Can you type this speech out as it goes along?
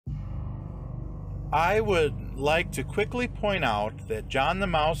I would like to quickly point out that John the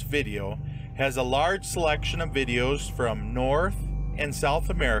Mouse Video has a large selection of videos from North and South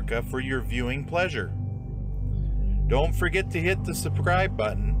America for your viewing pleasure. Don't forget to hit the subscribe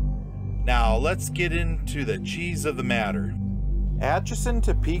button. Now let's get into the cheese of the matter. Atchison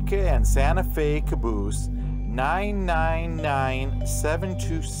Topeka and Santa Fe Caboose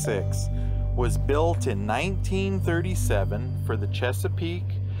 999726 was built in 1937 for the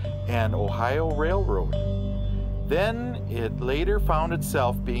Chesapeake and Ohio Railroad. Then it later found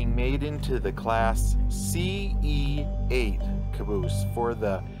itself being made into the class CE-8 Caboose for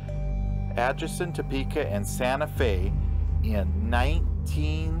the Atchison Topeka and Santa Fe in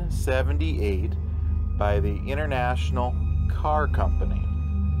 1978 by the International Car Company.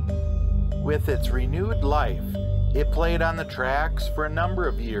 With its renewed life, it played on the tracks for a number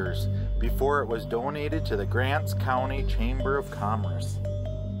of years before it was donated to the Grants County Chamber of Commerce.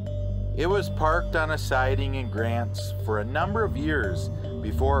 It was parked on a siding in Grants for a number of years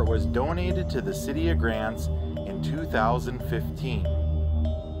before it was donated to the City of Grants in 2015.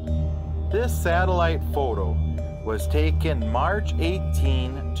 This satellite photo was taken March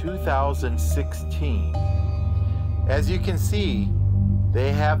 18, 2016. As you can see,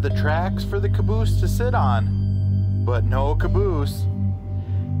 they have the tracks for the caboose to sit on, but no caboose.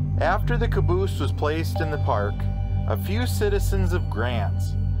 After the caboose was placed in the park, a few citizens of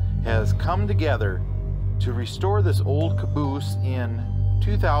Grants has come together to restore this old caboose in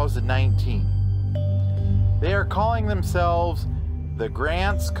 2019. They are calling themselves the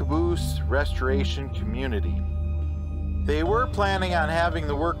Grants Caboose Restoration Community. They were planning on having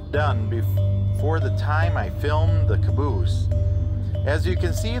the work done before the time I filmed the caboose. As you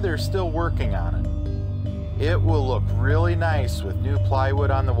can see, they're still working on it. It will look really nice with new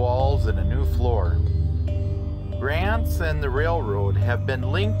plywood on the walls and a new floor. Grants and the railroad have been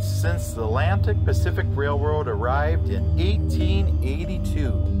linked since the Atlantic Pacific Railroad arrived in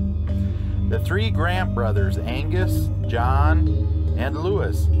 1882. The three Grant brothers, Angus, John, and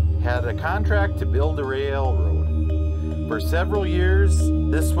Lewis, had a contract to build a railroad. For several years,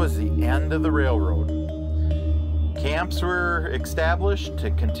 this was the end of the railroad. Camps were established to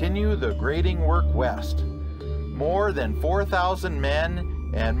continue the grading work west. More than 4,000 men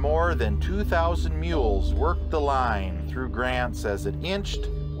and more than 2,000 mules worked the line through Grants as it inched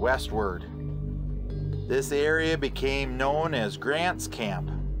westward. This area became known as Grants Camp,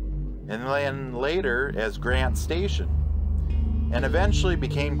 and then later as Grants Station, and eventually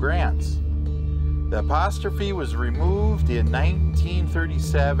became Grants. The apostrophe was removed in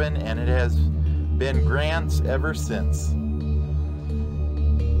 1937, and it has been Grants ever since.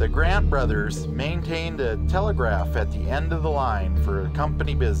 The Grant brothers maintained a telegraph at the end of the line for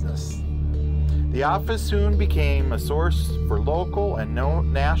company business. The office soon became a source for local and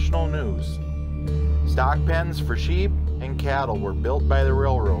national news. Stock pens for sheep and cattle were built by the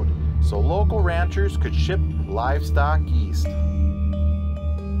railroad, so local ranchers could ship livestock east.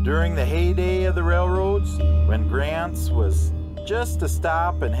 During the heyday of the railroads, when Grants was just a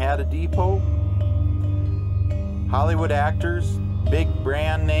stop and had a depot, Hollywood actors, big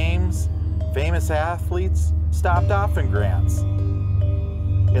brand names, famous athletes stopped off in Grants.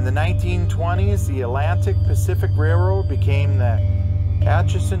 In the 1920s, the Atlantic Pacific Railroad became the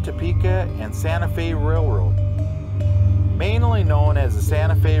Atchison Topeka and Santa Fe Railroad, mainly known as the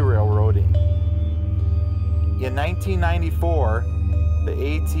Santa Fe Railroad. In 1994, the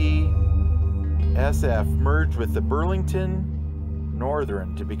ATSF merged with the Burlington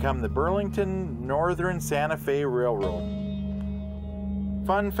Northern to become the Burlington Northern Santa Fe Railroad.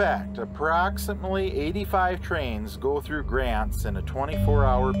 Fun fact, approximately 85 trains go through Grants in a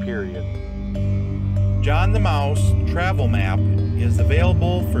 24-hour period. John the Mouse Travel Map is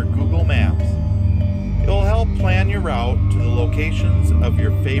available for Google Maps. It'll help plan your route to the locations of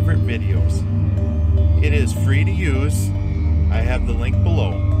your favorite videos. It is free to use. I have the link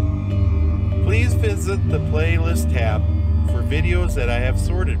below. Please visit the playlist tab for videos that I have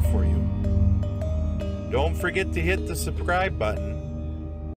sorted for you. Don't forget to hit the subscribe button